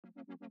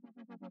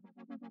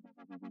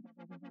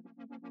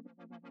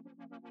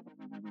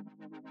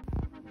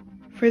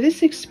For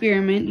this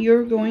experiment,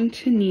 you're going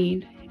to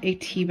need a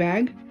tea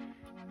bag,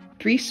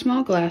 3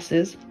 small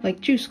glasses, like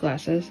juice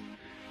glasses,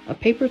 a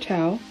paper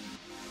towel,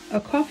 a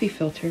coffee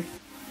filter,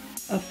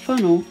 a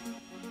funnel,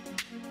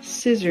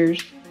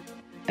 scissors,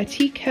 a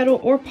tea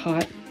kettle or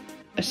pot,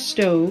 a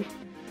stove,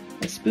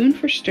 a spoon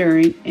for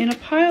stirring, and a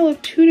pile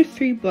of 2 to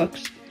 3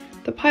 books.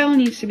 The pile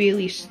needs to be at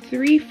least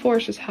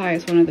 3/4 as high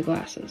as one of the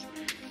glasses.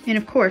 And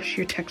of course,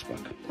 your textbook.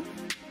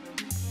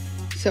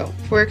 So,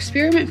 for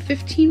experiment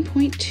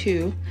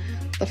 15.2,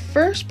 the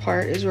first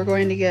part is we're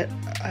going to get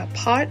a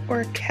pot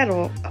or a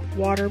kettle of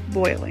water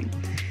boiling.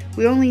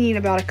 We only need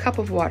about a cup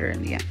of water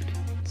in the end.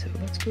 So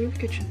let's go to the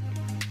kitchen.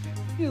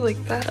 You like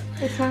that?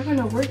 It's not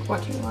gonna work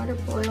watching water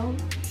boil.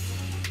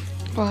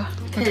 Well,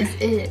 because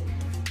it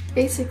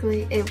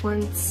basically it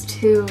wants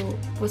to,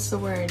 what's the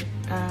word?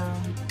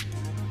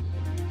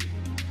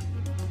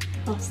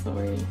 What's the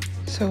word?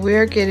 So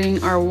we're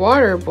getting our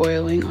water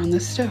boiling on the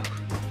stove.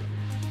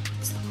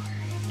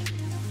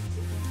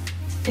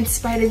 In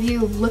spite of you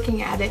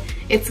looking at it,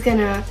 it's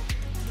not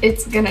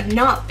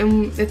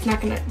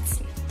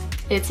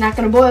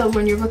gonna boil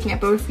when you're looking at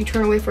it, but if you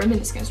turn away for a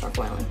minute, it's gonna start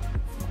boiling.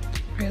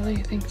 Really?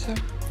 You think so?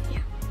 Yeah.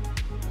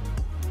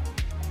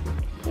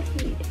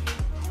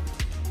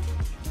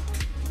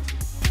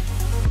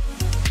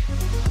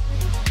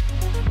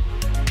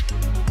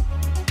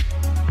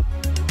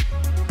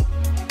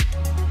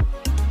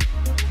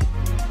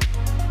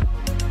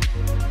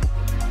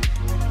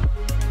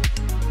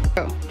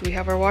 So, do we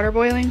have our water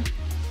boiling?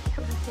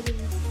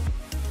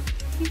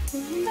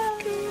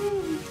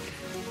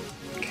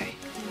 Okay,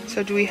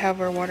 so do we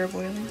have our water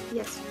boiling?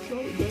 Yes,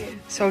 we did.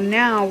 So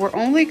now we're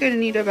only going to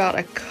need about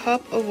a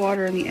cup of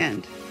water in the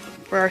end.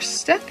 For our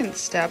second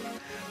step,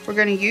 we're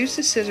going to use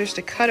the scissors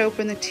to cut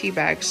open the tea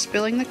bag,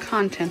 spilling the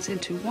contents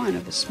into one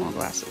of the small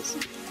glasses.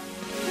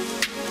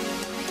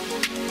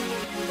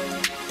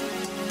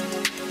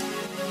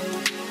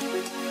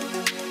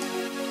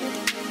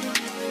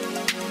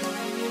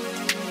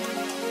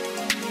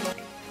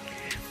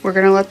 We're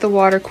going to let the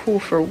water cool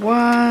for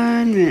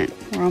 1 minute.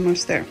 We're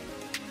almost there.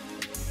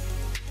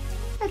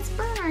 Let's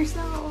burn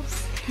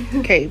ourselves.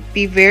 Okay,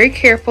 be very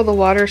careful, the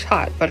water is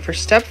hot. But for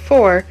step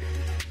 4,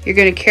 you're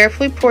going to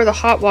carefully pour the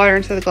hot water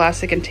into the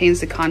glass that contains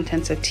the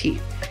contents of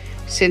tea.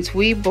 Since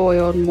we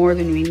boiled more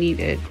than we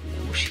needed,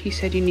 he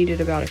said you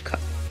needed about a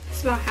cup.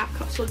 It's about half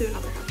cup, so we'll do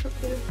another half cup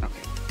later.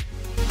 Okay.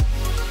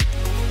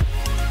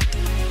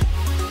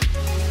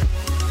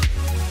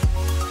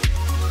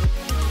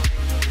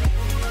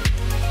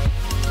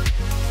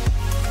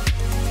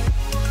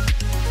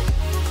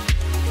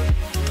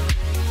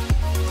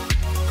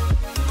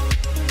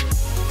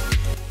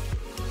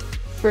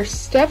 For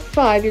step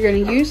 5, you're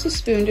going to use the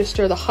spoon to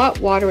stir the hot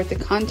water with the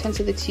contents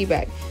of the tea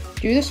bag.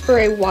 Do this for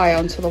a while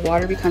until the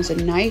water becomes a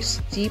nice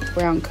deep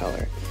brown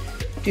color.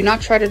 Do not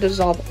try to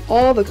dissolve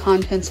all the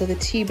contents of the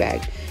tea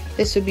bag.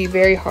 This would be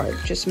very hard.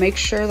 Just make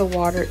sure the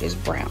water is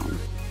brown.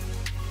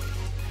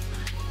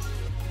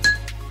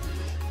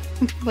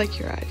 Like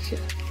your eyes, yeah.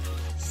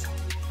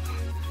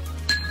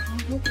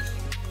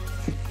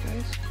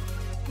 Guys?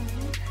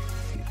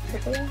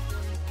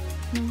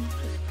 No.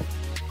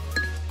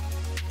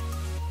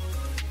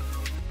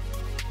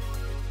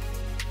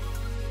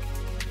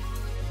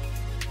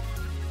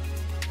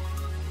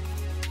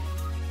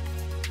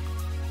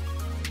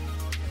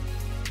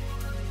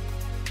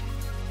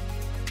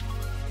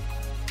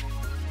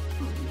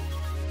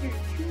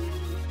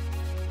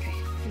 Okay,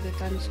 is it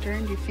done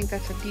stirring? Do you think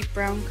that's a deep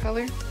brown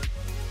color?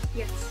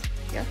 Yes.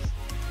 Yes?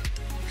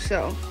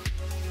 So,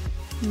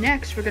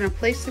 next we're going to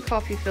place the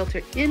coffee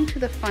filter into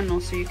the funnel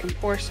so you can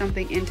pour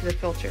something into the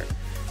filter.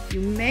 You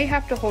may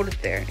have to hold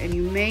it there, and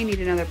you may need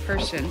another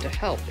person to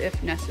help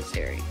if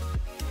necessary.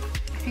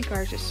 I think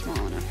ours is small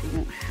enough we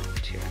won't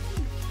have to.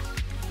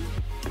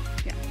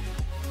 Yeah.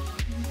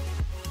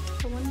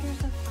 I wonder if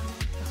that's fine.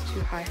 That's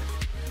too high.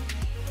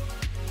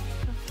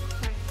 Oh,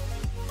 sorry.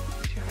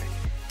 Too high.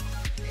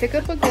 Pick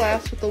up a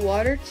glass with the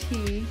water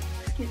tea.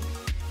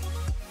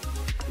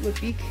 But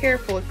be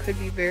careful, it could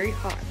be very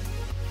hot.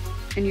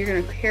 And you're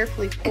going to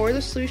carefully pour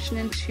the solution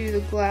into the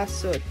glass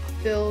so it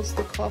fills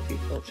the coffee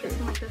filter.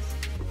 Like this.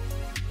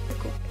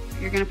 Cool.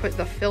 You're going to put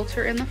the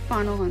filter in the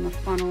funnel and the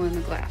funnel in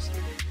the glass.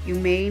 You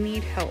may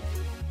need help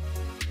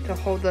to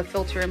hold the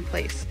filter in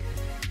place.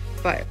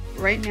 But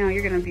right now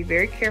you're going to be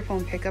very careful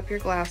and pick up your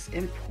glass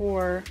and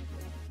pour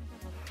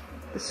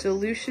the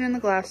solution in the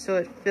glass so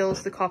it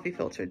fills the coffee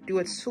filter. Do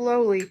it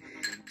slowly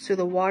so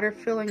the water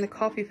filling the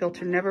coffee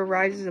filter never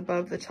rises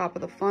above the top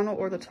of the funnel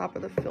or the top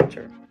of the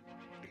filter.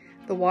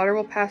 The water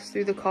will pass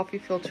through the coffee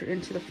filter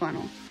into the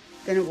funnel.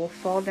 Then it will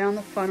fall down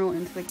the funnel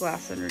into the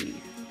glass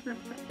underneath. No.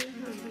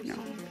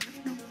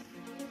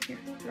 Here,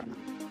 put it on that.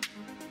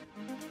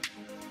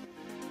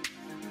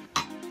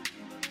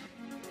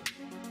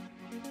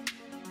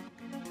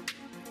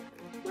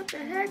 What the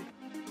heck?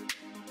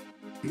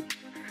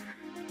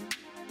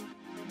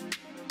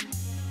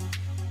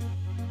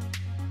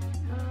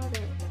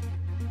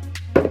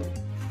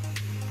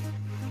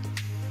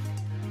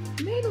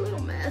 Made a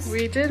little mess.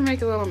 We did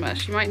make a little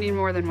mess. You might need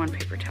more than one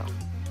paper towel.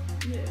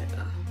 Yeah.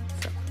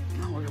 So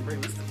now we're gonna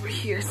bring this over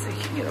here so you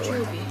can get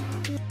away.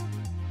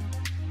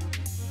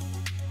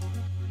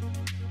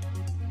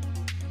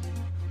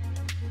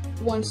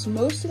 Once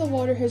most of the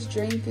water has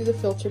drained through the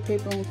filter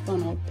paper and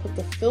funnel, put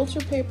the filter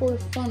paper or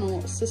funnel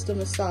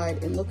system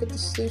aside and look at the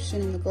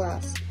solution in the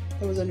glass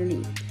that was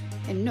underneath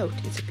and note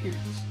its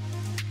appearance.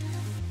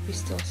 We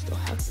still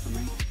have some,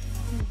 right?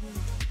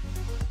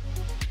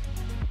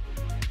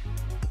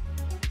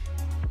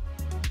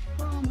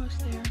 We're almost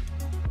there.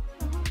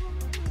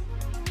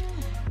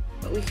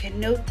 But we can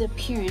note the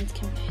appearance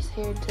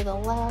compared to the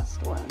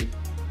last one.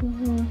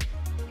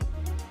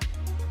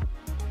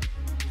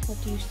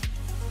 What do you see?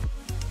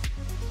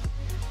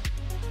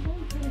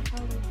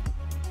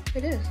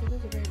 It is a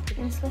very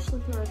pretty. And especially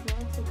through our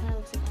glass, it kind of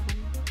looks like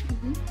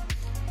honey.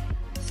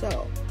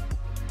 So,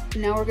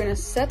 now we're going to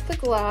set the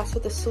glass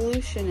with the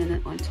solution in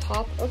it on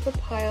top of the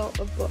pile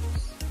of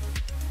books.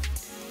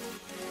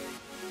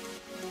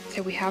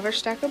 So we have our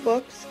stack of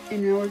books,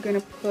 and now we're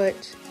going to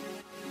put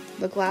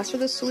the glass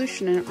with the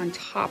solution in it on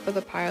top of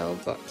the pile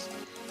of books.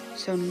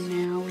 So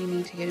now we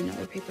need to get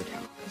another paper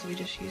towel, because we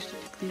just used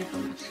it to clean up our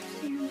mess.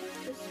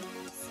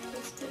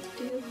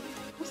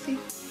 We'll see.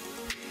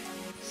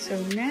 So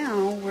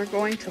now we're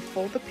going to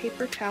fold the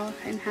paper towel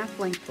in half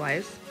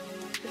lengthwise.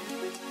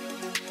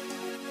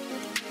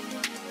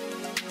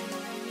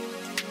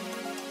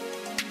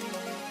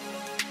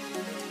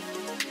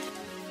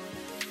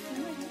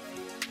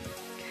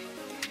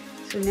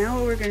 So now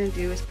what we're going to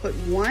do is put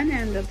one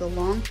end of the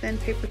long thin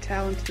paper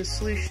towel into the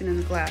solution in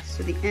the glass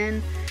so the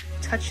end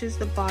touches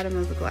the bottom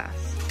of the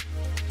glass.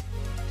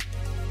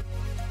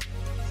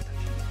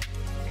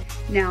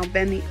 Now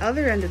bend the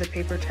other end of the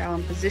paper towel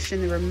and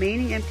position the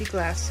remaining empty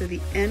glass so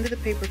the end of the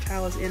paper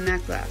towel is in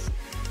that glass.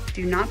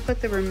 Do not put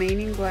the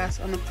remaining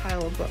glass on the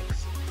pile of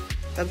books.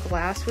 The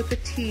glass with the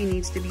T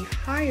needs to be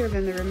higher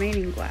than the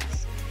remaining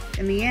glass.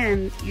 In the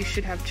end, you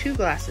should have two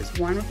glasses,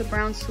 one with a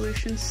brown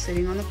solution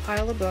sitting on the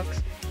pile of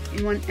books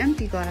and one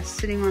empty glass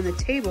sitting on the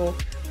table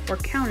or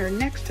counter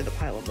next to the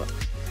pile of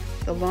books.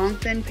 The long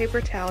thin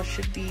paper towel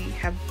should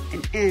have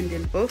an end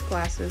in both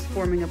glasses,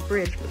 forming a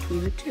bridge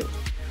between the two.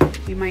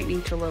 We might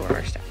need to lower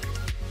our stack.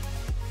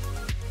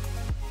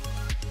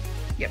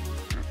 Yep, we'll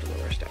have to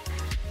lower our stack.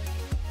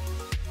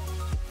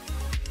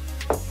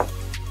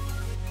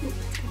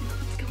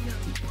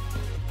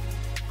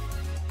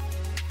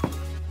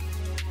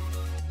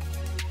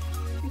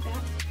 Like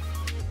that.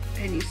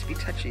 It needs to be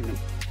touching them.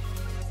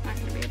 It's not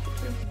gonna be able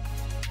to.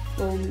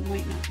 Well, we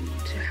might not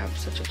need to have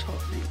such a tall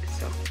thing,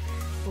 so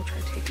we'll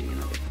try taking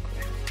another book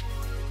away.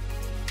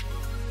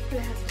 But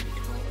it has to be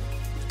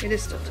taller. It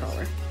is still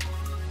taller.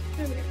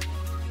 Over there.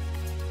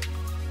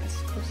 As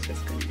close as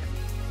it's going to go.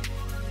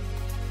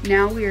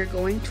 Now we are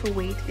going to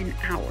wait an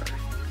hour.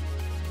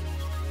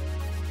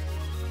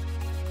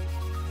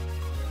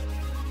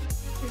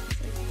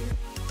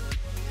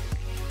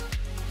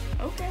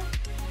 Okay.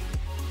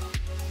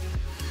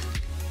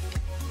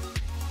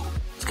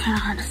 It's kind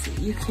of hard to see.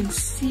 You can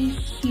see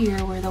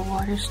here where the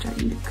water's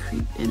starting to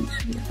creep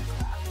into the other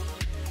glass.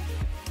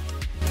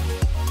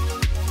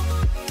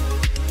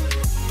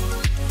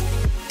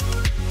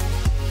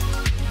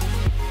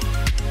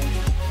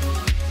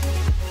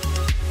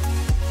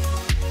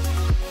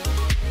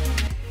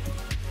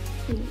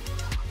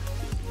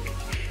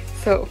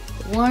 So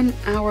 1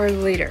 hour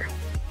later,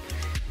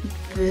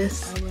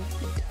 this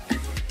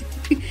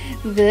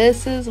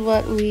is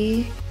what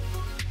we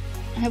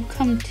have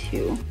come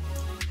to.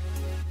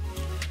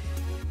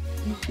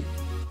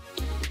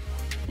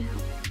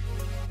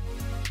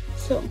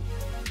 So,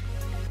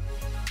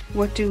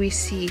 what do we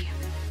see?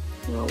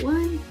 Well,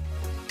 one,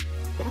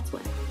 that's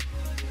wet.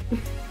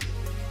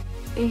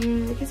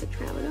 And I guess it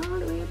traveled all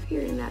the way up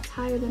here, and that's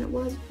higher than it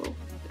was. Well,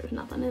 there's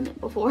nothing in it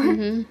before.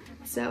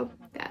 So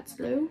that's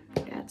low,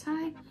 that's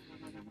high. You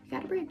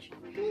got a bridge.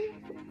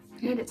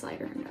 And it's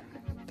lighter and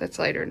darker. That's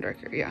lighter and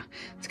darker, yeah.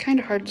 It's kind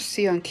of hard to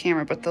see on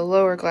camera, but the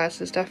lower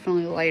glass is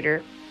definitely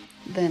lighter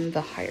than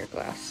the higher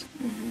glass.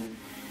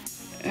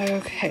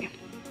 Okay.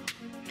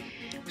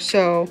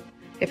 So,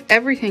 if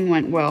everything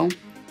went well,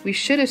 we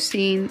should have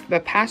seen,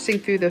 but passing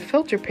through the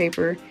filter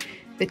paper,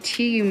 the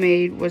tea you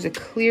made was a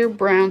clear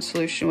brown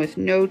solution with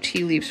no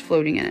tea leaves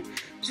floating in it.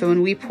 So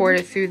when we poured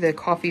it through the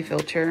coffee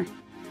filter,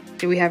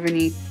 do we have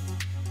any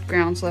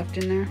grounds left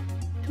in there?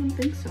 I don't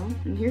think so.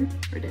 In here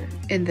or there?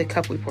 In the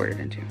cup we poured it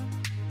into.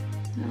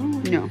 No.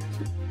 No.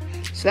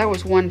 So that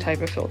was one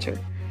type of filter.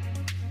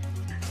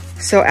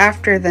 So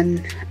after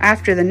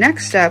the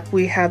next step,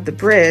 we have the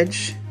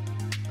bridge.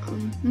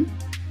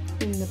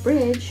 And the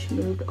bridge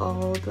moved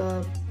all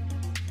the,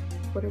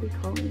 what are we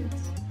calling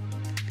this?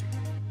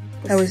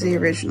 That was the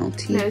original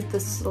tea. No, the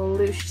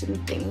solution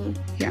thingy.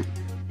 Yeah.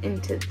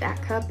 Into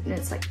that cup, and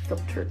it's like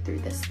filtered through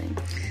this thing.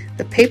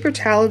 The paper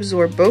towel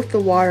absorbed both the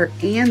water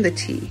and the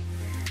tea.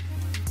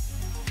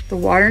 The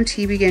water and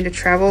tea began to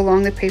travel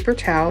along the paper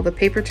towel. The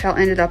paper towel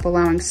ended up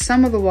allowing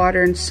some of the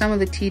water and some of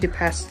the tea to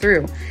pass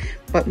through,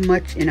 but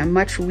in a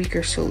much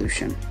weaker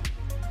solution.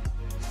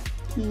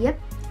 Yep,